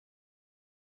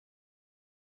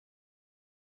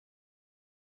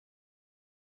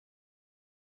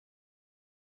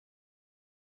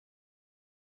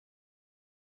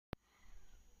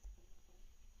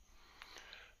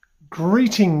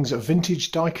Greetings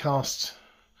Vintage Diecast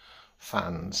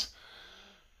fans.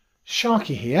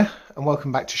 Sharky here and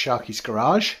welcome back to Sharky's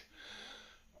Garage.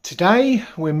 Today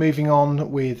we're moving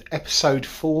on with episode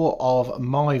 4 of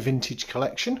my vintage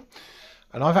collection,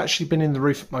 and I've actually been in the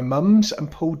roof at my mum's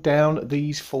and pulled down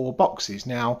these 4 boxes.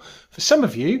 Now for some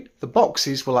of you the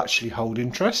boxes will actually hold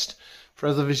interest, for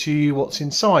others of you what's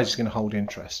inside is going to hold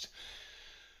interest.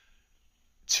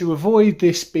 To avoid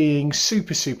this being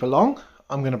super long,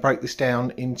 I'm going to break this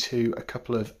down into a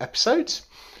couple of episodes.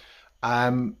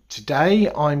 Today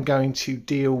I'm going to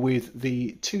deal with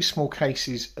the 2 small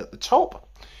cases at the top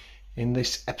in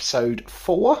this episode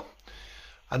 4,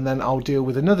 and then I'll deal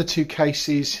with another 2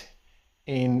 cases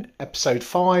in episode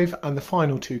 5 and the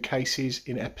final 2 cases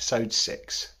in episode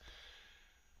 6.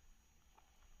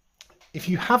 If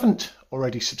you haven't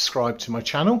already subscribed to my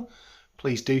channel,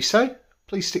 please do so.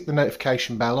 Please stick the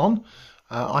notification bell on.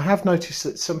 I have noticed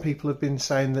that some people have been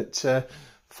saying that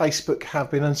Facebook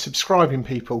have been unsubscribing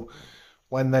people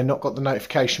when they've not got the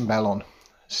notification bell on.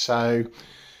 So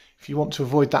if you want to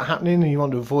avoid that happening and you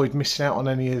want to avoid missing out on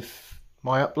any of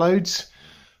my uploads,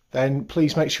 then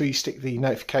please make sure you stick the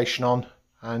notification on,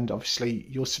 and obviously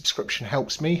your subscription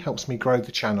helps me grow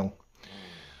the channel.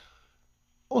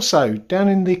 Also, down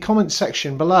in the comments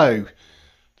section below,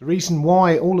 the reason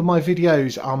why all of my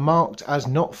videos are marked as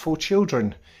not for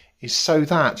children is so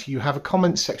that you have a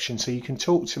comment section, so you can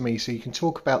talk to me, so you can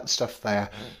talk about the stuff there,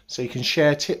 so you can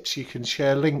share tips, you can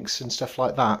share links and stuff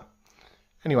like that.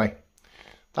 Anyway,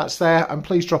 that's there, and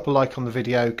please drop a like on the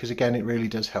video because again it really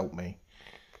does help me.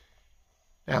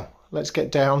 Now let's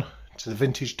get down to the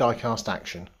vintage diecast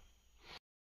action.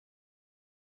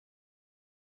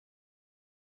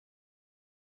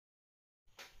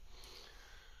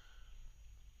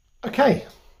 Okay,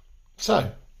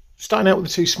 so starting out with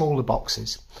the 2 smaller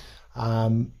boxes.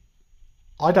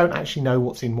 I don't actually know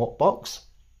what's in what box,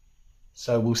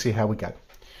 so we'll see how we go.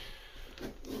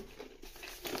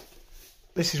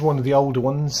 This is one of the older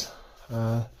ones,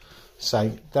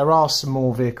 so there are some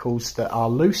more vehicles that are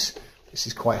loose. This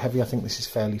is quite heavy, I think this is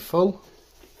fairly full.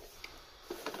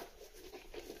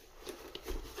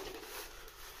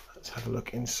 Let's have a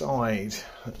look inside.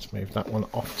 Let's move that one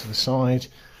off to the side.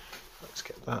 Let's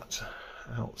get that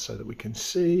out so that we can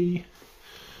see.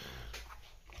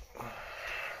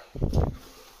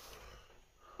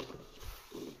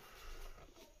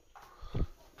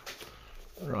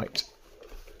 Right,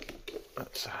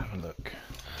 let's have a look.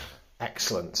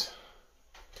 Excellent.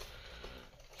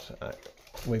 So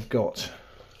we've got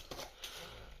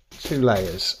 2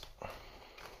 layers.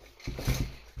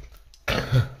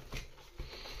 Oh,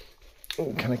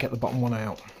 can I get the bottom one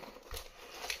out?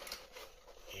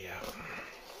 Yeah.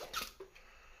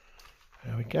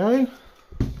 There we go.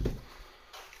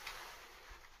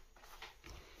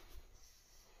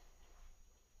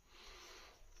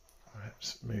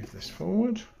 Let's move this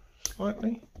forward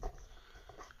slightly.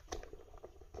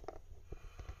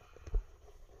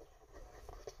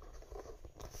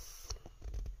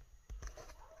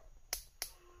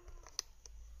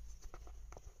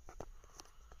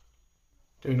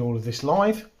 Doing all of this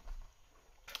live.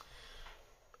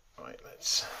 Right,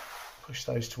 let's push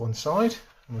those to one side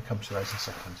and we'll come to those in a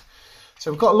second.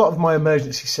 So we've got a lot of my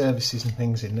emergency services and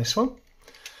things in this one.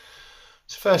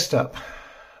 So first up,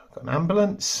 I've got an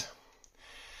ambulance.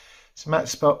 It's a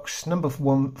Matchbox number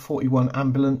 141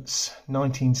 ambulance,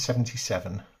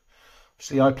 1977.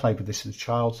 Obviously I played with this as a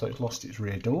child, so it's lost its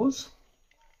rear doors.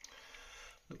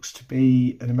 Looks to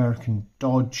be an American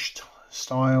Dodge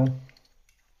style.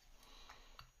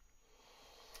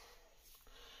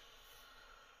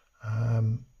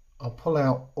 I'll pull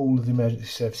out all of the emergency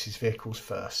services vehicles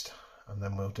first and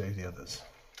then we'll do the others.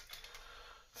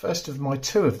 First of my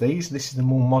 2 of these, this is the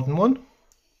more modern one.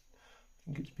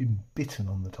 I think it's been bitten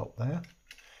on the top there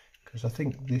because I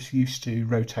think this used to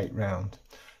rotate round.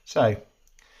 So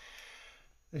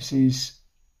this is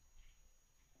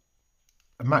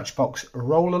a Matchbox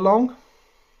roll along.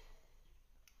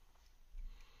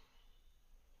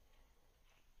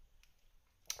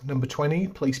 Number 20,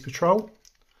 police patrol.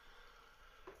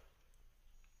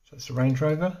 So it's a Range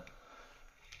Rover.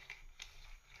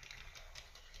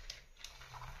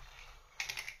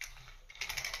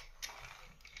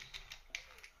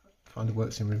 Kind of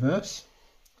works in reverse.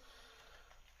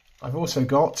 I've also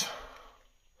got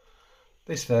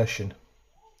this version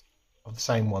of the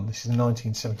same one. This is a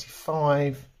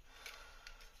 1975.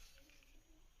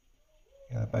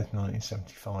 Yeah, they're both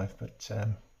 1975, but you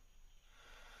can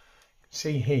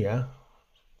see here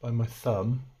by my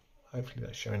thumb, hopefully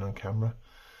that's showing on camera,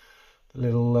 the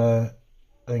little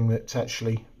thing that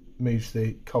actually moves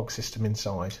the cog system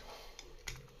inside.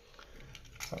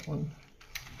 that one.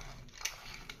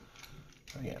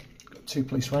 Oh yeah, got 2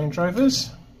 police Range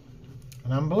Rovers,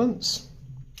 an ambulance.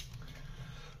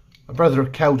 My brother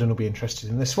Keldon will be interested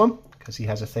in this one because he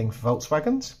has a thing for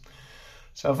Volkswagens.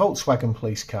 So a Volkswagen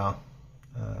police car.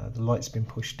 The light's been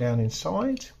pushed down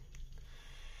inside.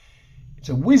 It's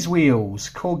a Whiz Wheels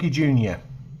Corgi Junior,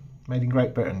 made in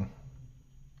Great Britain.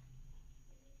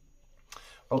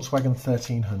 Volkswagen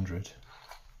 1300.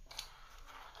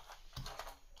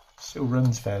 Still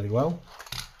runs fairly well.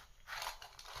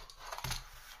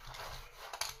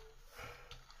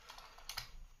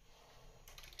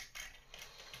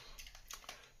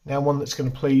 Now one that's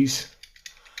going to please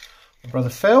my brother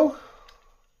Phil,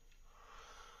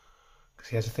 because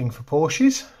he has a thing for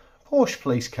Porsches. Porsche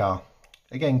police car.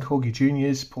 Again, Corgi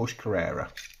Juniors, Porsche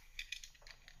Carrera.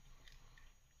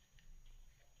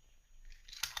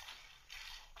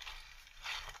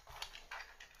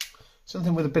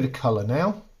 Something with a bit of colour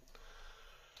now.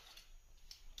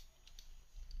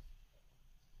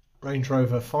 Range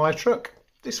Rover fire truck.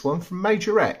 This one from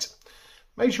Majorette.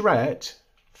 Majorette,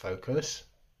 focus.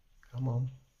 Come on,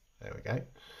 there we go.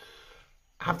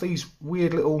 Have these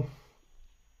weird little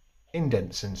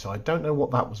indents inside. Don't know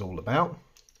what that was all about.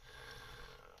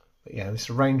 But yeah, this is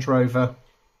a Range Rover.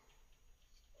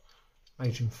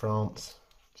 Made in France.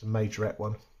 It's a Majorette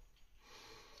one.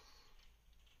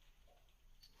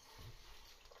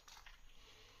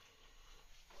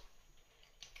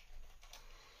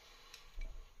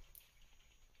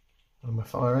 One of my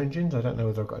fire engines. I don't know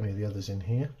whether I've got any of the others in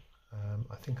here.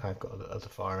 I think I've got other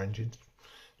fire engines.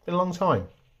 It's been a long time.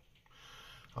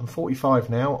 I'm 45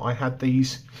 now. I had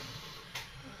these,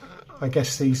 I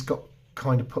guess these got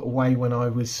kind of put away when I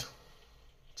was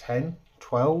 10,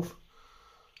 12.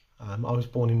 I was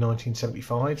born in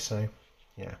 1975, so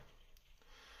yeah.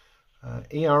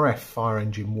 ERF fire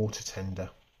engine water tender.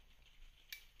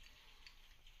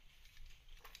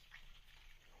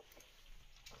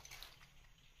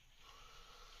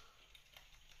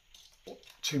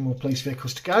 Two more police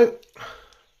vehicles to go.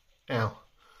 Now,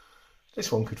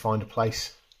 this one could find a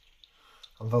place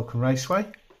on Vulcan Raceway.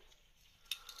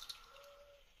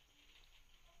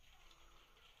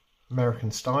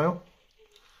 American style.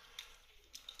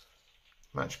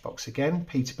 Matchbox again,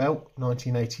 Peterbilt,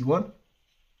 1981.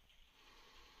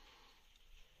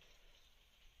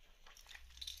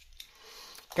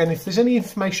 Again, if there's any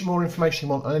more information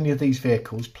you want on any of these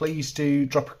vehicles, please do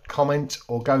drop a comment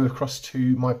or go across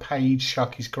to my page,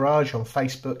 Sharky's Garage, on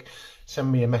Facebook.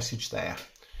 Send me a message there.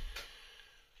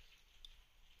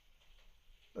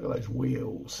 Look at those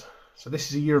wheels. So this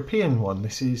is a European one.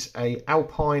 This is a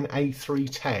Alpine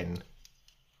A310.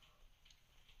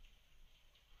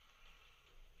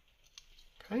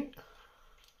 Okay.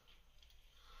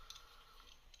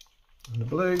 And the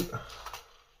blue.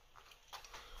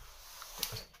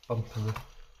 Bumping the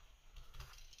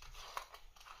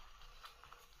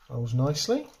rolls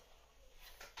nicely.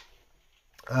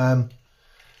 Now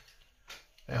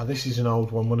this is an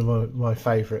old one of my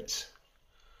favourites.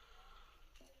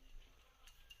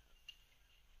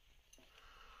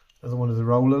 Another one of the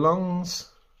roll-alongs.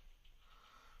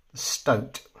 The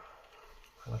Stoat.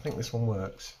 And I think this one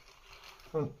works.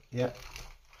 Oh, yeah.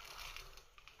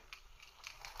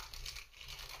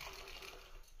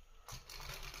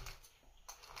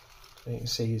 You can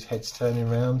see his head's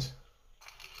turning around.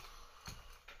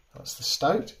 That's the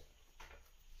Stoat.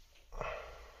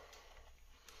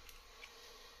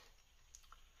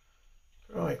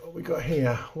 Right, what we got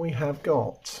here? We have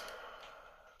got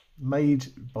made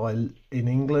in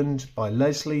England by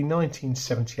Leslie,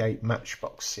 1978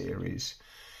 Matchbox series.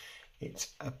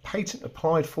 It's a patent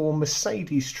applied for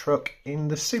Mercedes truck in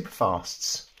the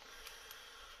superfasts.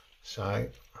 So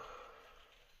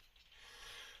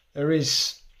there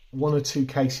is one or two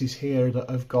cases here that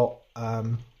have got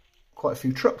quite a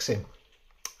few trucks in.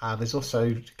 There's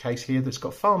also a case here that's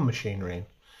got farm machinery in.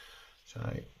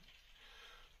 So,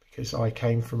 because I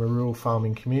came from a rural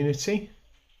farming community,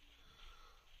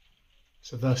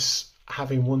 so thus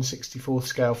having 1/64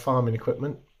 scale farming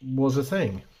equipment was a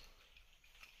thing.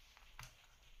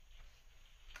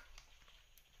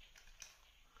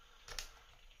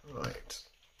 Right.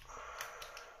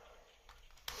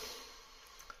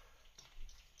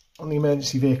 On the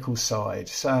emergency vehicle side,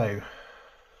 so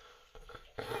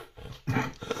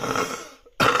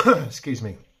excuse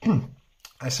me,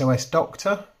 SOS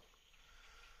Doctor,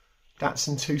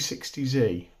 Datsun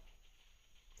 260Z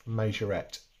from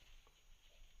Majorette.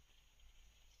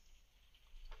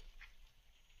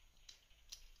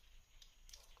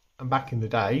 And back in the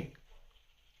day,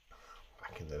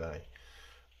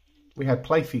 we had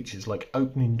play features like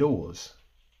opening doors.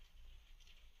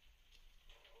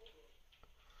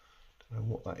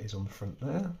 what that is on the front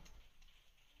there.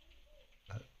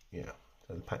 Yeah,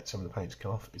 so some of the paint's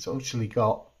come off. It's actually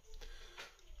got,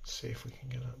 let's see if we can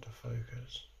get that to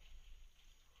focus.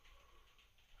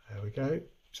 There we go.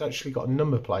 It's actually got a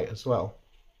number plate as well.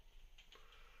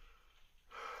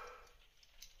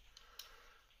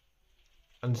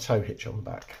 And a tow hitch on the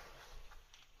back.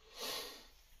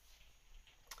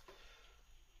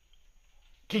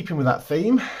 Keeping with that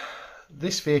theme,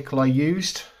 this vehicle I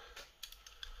used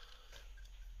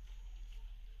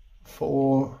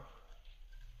for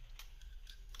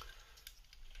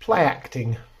play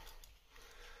acting,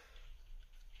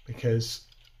 because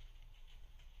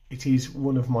it is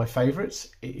one of my favourites.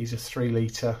 It is a 3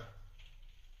 litre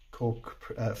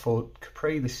Ford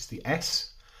Capri. This is the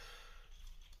S,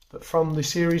 but from the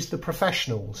series The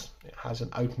Professionals. It has an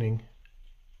opening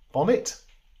bonnet,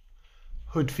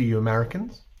 hood for you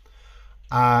Americans.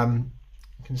 You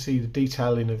can see the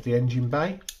detailing of the engine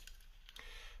bay,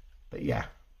 but yeah,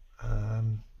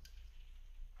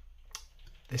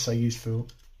 this I used for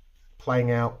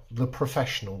playing out The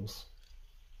Professionals,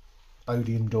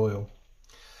 Bodie and Doyle.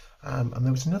 And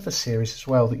there was another series as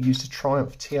well that used a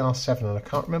Triumph TR7, and I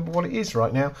can't remember what it is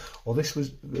right now, or this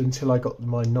was until I got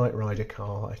my Knight Rider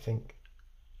car, I think,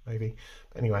 maybe.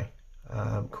 But anyway,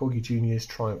 Corgi Junior's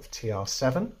Triumph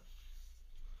TR7.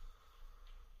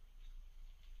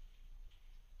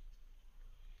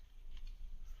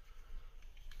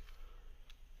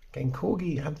 Again,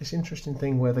 Corgi had this interesting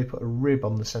thing where they put a rib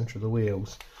on the centre of the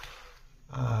wheels.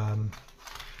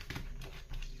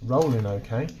 Rolling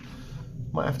okay.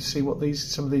 Might have to see what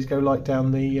some of these go like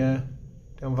down the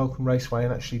down Vulcan Raceway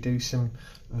and actually do some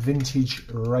vintage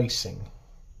racing.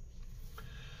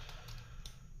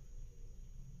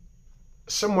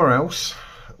 Somewhere else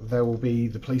there will be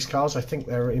the police cars. I think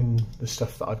they're in the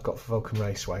stuff that I've got for Vulcan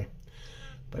Raceway.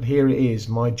 But here it is,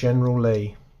 my General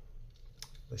Lee.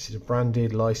 This is a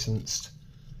branded, licensed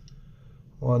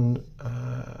one.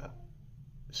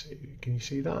 Can you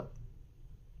see that?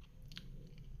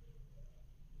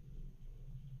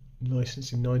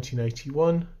 Licensed in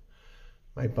 1981,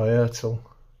 made by Ertl.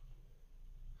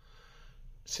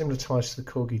 Similar tyres to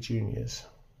the Corgi Juniors.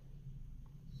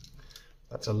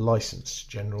 That's a licensed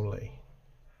General Lee.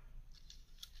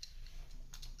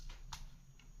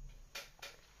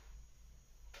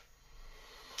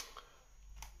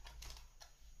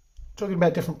 Talking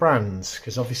about different brands,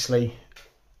 because obviously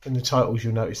in the titles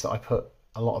you'll notice that I put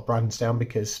a lot of brands down,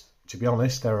 because to be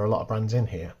honest there are a lot of brands in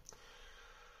here.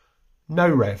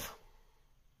 Norev,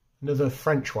 another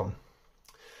French one.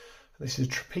 This is a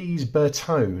Trapeze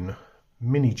Bertone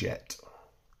mini jet.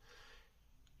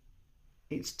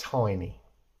 It's tiny.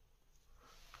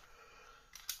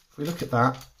 If we look at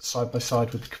that side by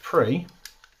side with the Capri,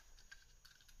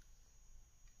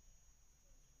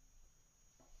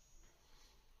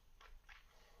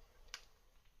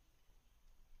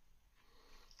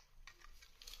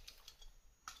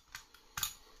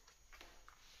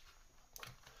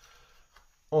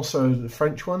 also the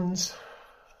French ones,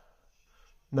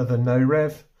 another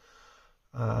Norev,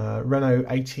 Renault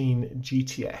 18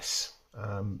 GTS.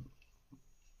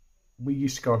 We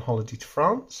used to go on holiday to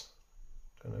France.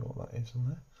 Don't know what that is on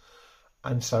there.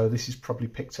 And so this is probably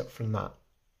picked up from that,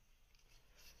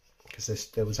 because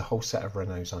there was a whole set of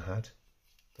Renaults I had.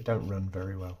 They don't run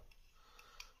very well,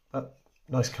 but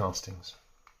nice castings.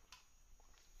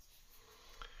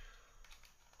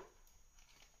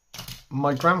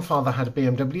 My grandfather had a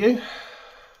BMW,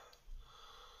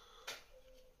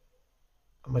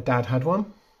 and my dad had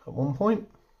one at one point,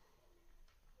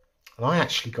 and I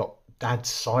actually got Dad's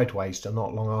Sideways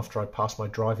not long after I passed my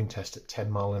driving test at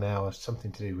 10 mile an hour,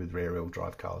 something to do with rear wheel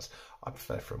drive cars. I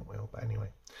prefer front wheel, but anyway.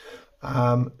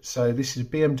 So this is a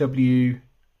BMW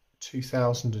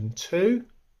 2002.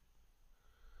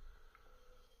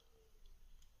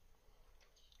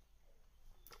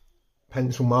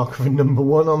 Pencil mark of a number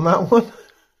 1 on that one.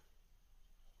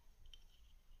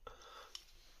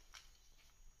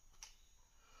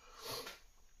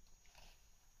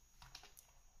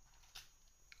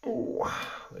 Oh,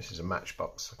 this is a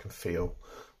Matchbox. I can feel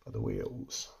by the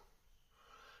wheels.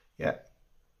 Yeah,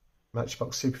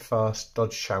 Matchbox Superfast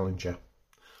Dodge Challenger.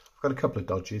 I've got a couple of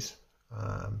Dodges.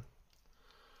 That's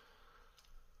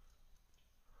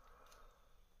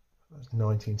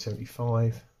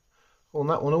 1975. Well, and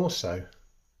that one also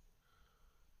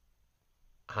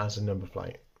has a number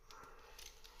plate.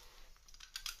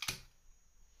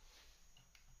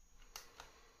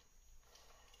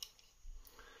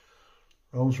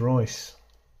 Rolls Royce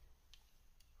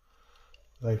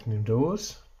with opening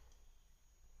doors.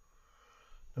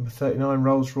 Number 39,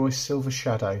 Rolls Royce Silver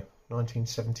Shadow,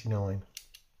 1979.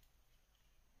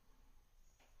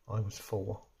 I was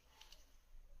 4.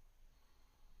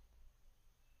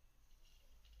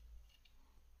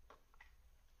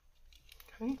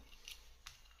 Okay.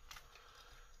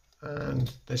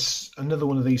 And there's another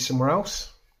one of these somewhere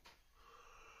else.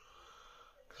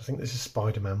 I think there's a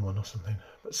Spider-Man one or something.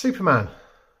 But Superman,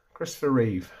 Christopher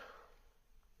Reeve.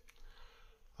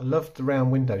 I loved the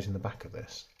round windows in the back of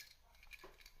this.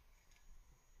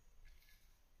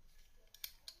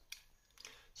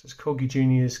 So it's Corgi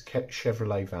Jr.'s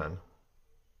Chevrolet van.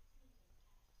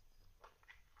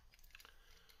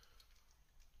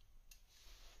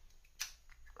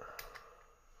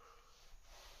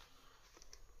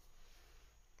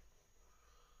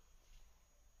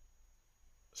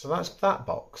 So that's that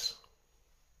box.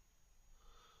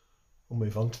 We'll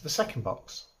move on to the second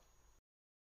box.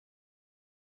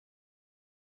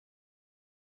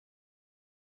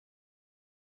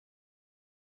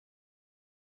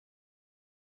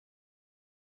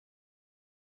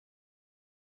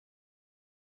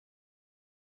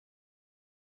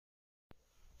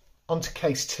 On to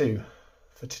case 2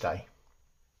 for today.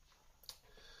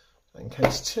 In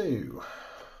case 2,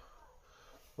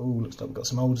 oh, looks like we've got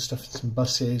some older stuff, some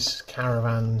buses,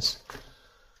 caravans.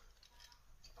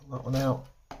 Put that one out.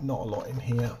 Not a lot in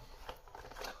here.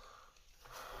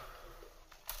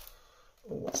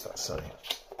 Oh, what's that say?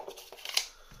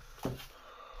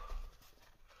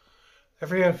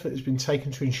 Every effort has been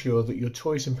taken to ensure that your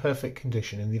toy is in perfect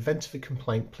condition. In the event of a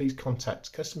complaint, please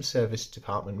contact Customer Service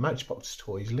Department, Matchbox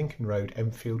Toys, Lincoln Road,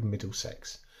 Enfield,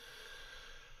 Middlesex.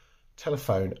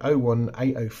 Telephone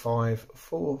 01805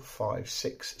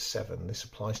 4567. This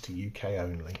applies to UK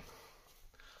only.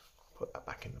 Put that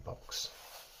back in the box.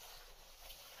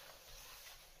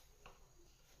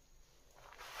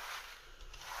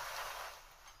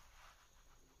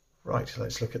 Right,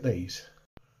 let's look at these.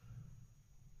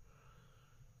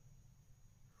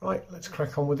 Right, let's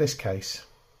crack on with this case.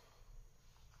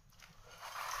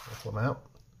 Pull them out.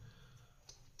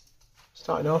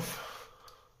 Starting off,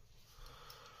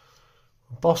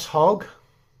 Boss Hog.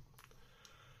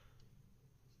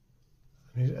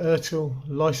 And his Ertl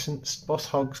licensed Boss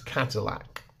Hog's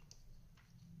Cadillac.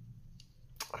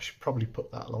 I should probably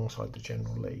put that alongside the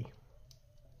General Lee.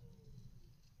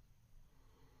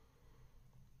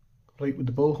 Complete with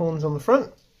the bullhorns on the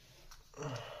front.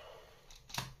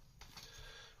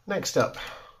 Next up,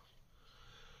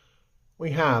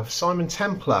 we have Simon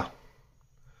Templar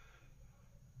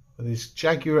with his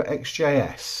Jaguar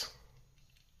XJS.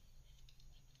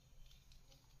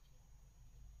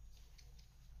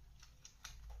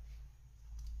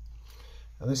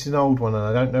 Now this is an old one and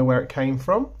I don't know where it came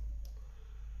from.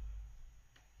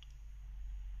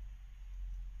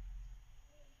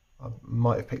 I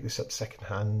might have picked this up second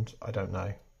hand, I don't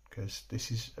know, because this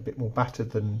is a bit more battered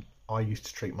than I used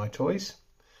to treat my toys.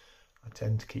 I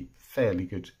tend to keep fairly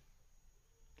good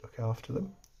look after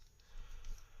them.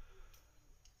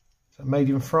 So made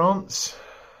in France.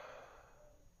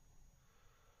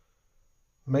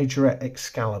 Majorette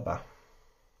Excalibur.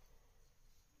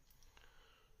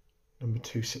 Number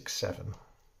 267.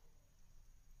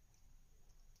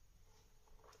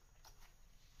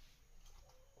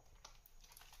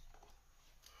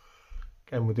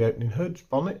 Again with the opening hoods,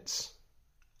 bonnets.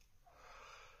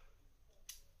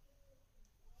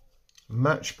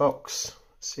 Matchbox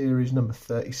series number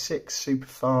 36, super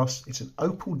fast. It's an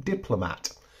Opel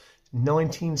Diplomat,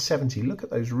 1970. Look at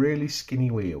those really skinny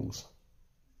wheels.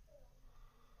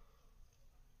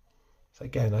 So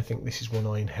again, I think this is one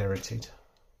I inherited.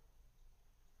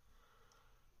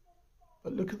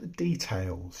 But look at the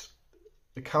details.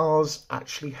 The cars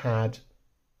actually had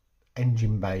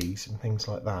engine bays and things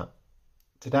like that.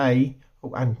 Today,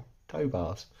 oh, and tow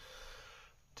bars.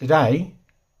 Today,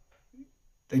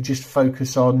 they just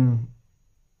focus on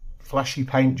flashy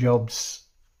paint jobs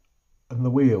and the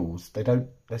wheels. They don't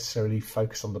necessarily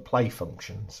focus on the play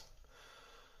functions.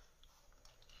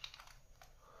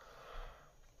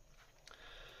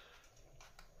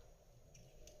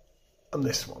 And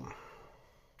this one,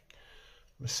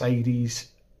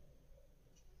 Mercedes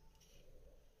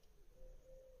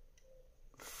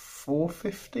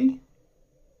 450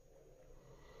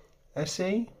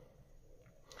 SE.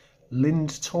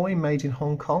 Lind toy made in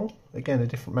Hong Kong. Again, a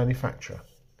different manufacturer.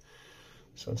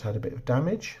 This one's had a bit of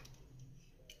damage.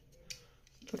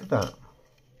 Look at that.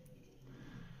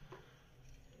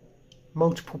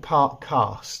 Multiple part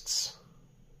casts.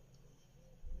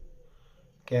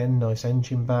 Again, nice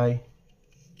engine bay.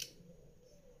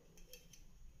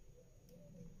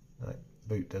 No,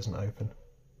 boot doesn't open.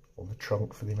 Or the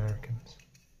trunk for the Americans.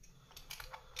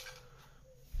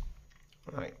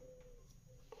 Right.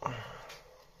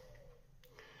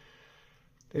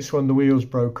 This one the wheels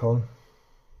broke on.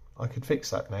 I could fix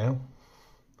that now.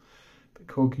 But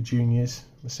Corgi Juniors,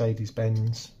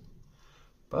 Mercedes-Benz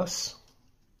bus.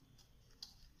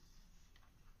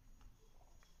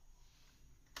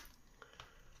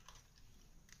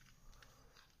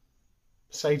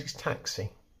 Mercedes Taxi.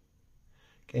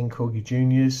 Again, Corgi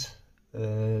Juniors.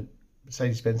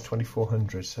 Mercedes-Benz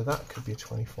 2400. So that could be a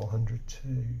 2400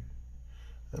 too.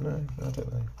 I don't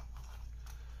know.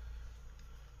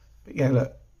 But yeah,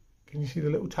 look. Can you see the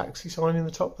little taxi sign in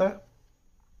the top there?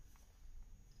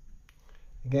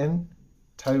 Again,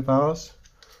 tow bars.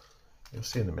 You'll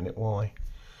see in a minute why.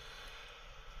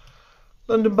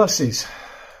 London buses.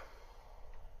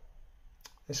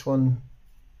 This one,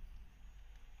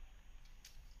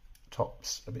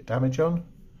 top's a bit damage on.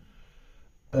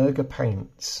 Erga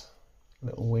paints,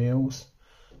 little wheels.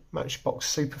 Matchbox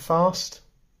super fast.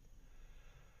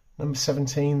 Number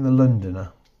 17, the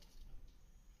Londoner.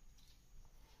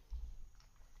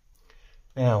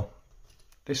 Now,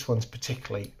 this one's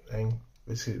particularly, it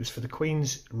was for the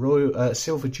Queen's Royal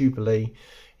Silver Jubilee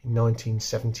in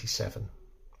 1977.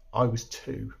 I was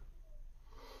 2,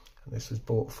 and this was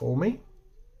bought for me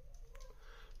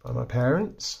by my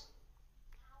parents,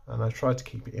 and I tried to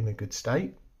keep it in a good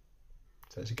state.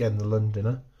 So it's again the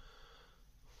Londoner.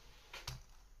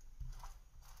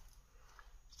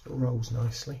 Still rolls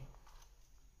nicely.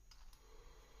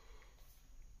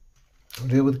 I'll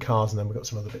deal with the cars and then we've got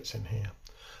some other bits in here.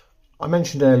 I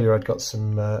mentioned earlier I'd got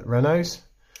some Renaults.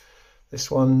 This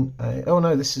one, oh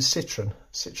no, this is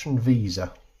Citroen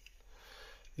Visa.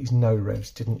 These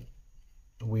Norevs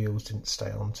the wheels didn't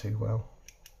stay on too well.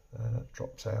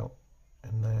 Dropped out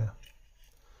in there.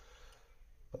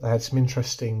 But they had some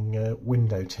interesting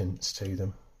window tints to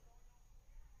them.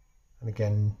 And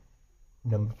again,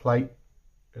 number plate.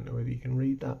 Don't know whether you can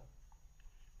read that.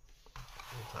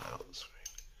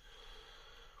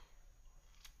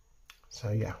 So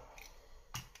yeah.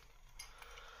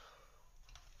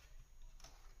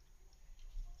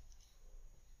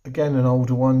 Again, an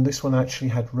older one. This one actually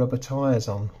had rubber tyres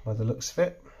on by the looks of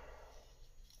it.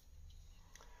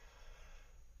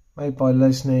 Made by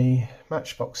Lesney,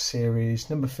 Matchbox series,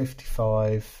 number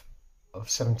 55 of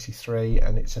 73,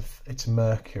 and it's a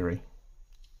Mercury.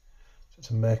 So it's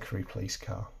a Mercury police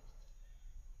car.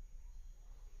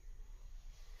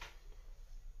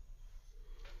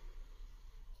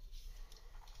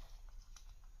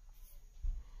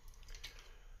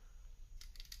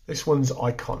 This one's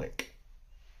iconic.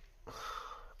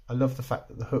 I love the fact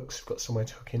that the hooks have got somewhere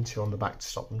to hook into on the back to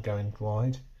stop them going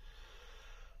wide.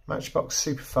 Matchbox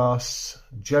Superfast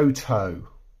Johto,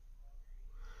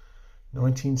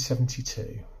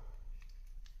 1972.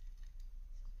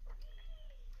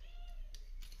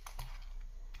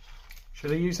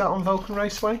 Should I use that on Vulcan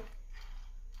Raceway?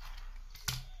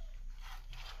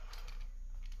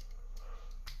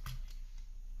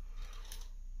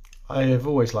 I have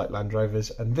always liked Land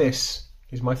Rovers, and this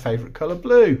is my favourite colour,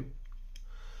 blue.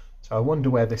 So I wonder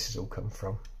where this has all come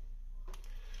from.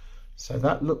 So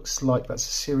that looks like that's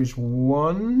a Series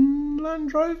 1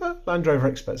 Land Rover. Land Rover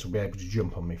experts will be able to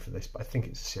jump on me for this, but I think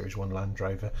it's a Series 1 Land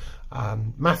Rover.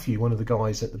 Matthew, one of the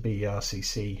guys at the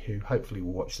BERCC, who hopefully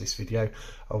will watch this video,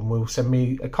 will send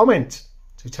me a comment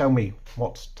to tell me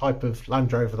what type of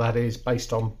Land Rover that is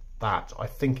based on that. I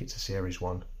think it's a Series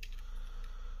 1.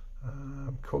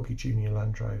 Corgi Junior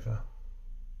Land Rover.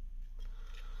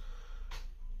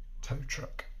 Tow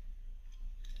truck.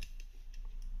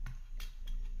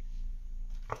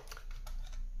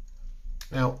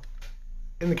 Now,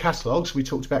 in the catalogues, we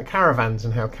talked about caravans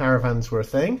and how caravans were a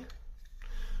thing.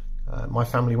 My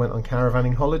family went on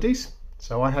caravanning holidays,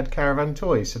 so I had caravan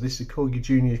toys. So this is a Corgi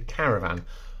Junior Caravan.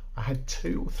 I had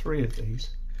 2 or 3 of these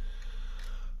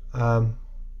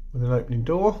with an opening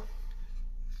door.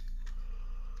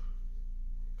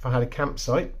 If I had a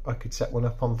campsite, I could set one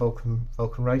up on Vulcan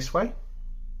Raceway.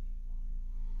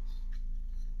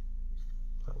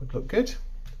 That would look good.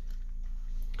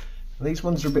 And these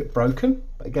ones are a bit broken,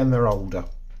 but again they're older.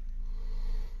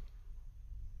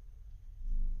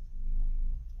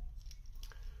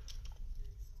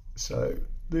 So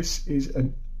this is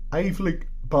an Aveling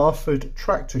Barford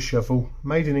tractor shovel,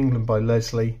 made in England by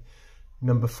Leslie,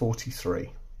 number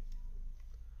 43.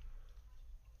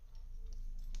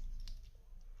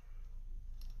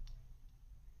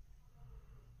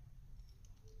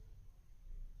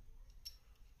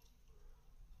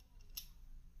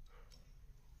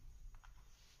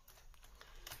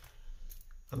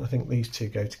 And I think these two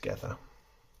go together.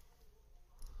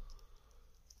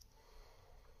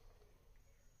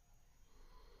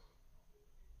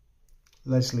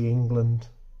 Leslie England.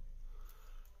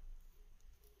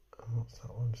 And what's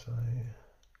that one say?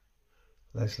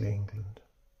 Leslie, England.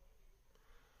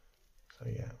 So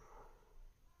yeah.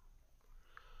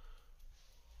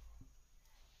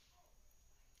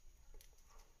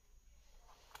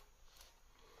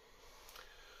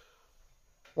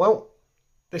 Well,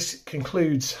 this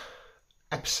concludes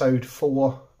episode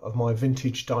 4 of my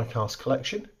vintage diecast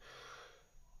collection.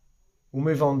 We'll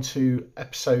move on to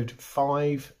episode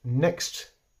 5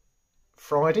 next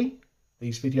Friday.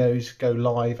 These videos go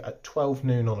live at 12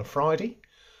 noon on a Friday.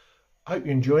 I hope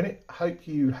you enjoyed it. I hope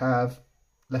you have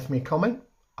left me a comment.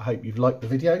 I hope you've liked the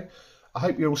video. I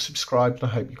hope you're all subscribed,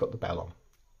 and I hope you've got the bell on.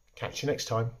 Catch you next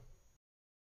time.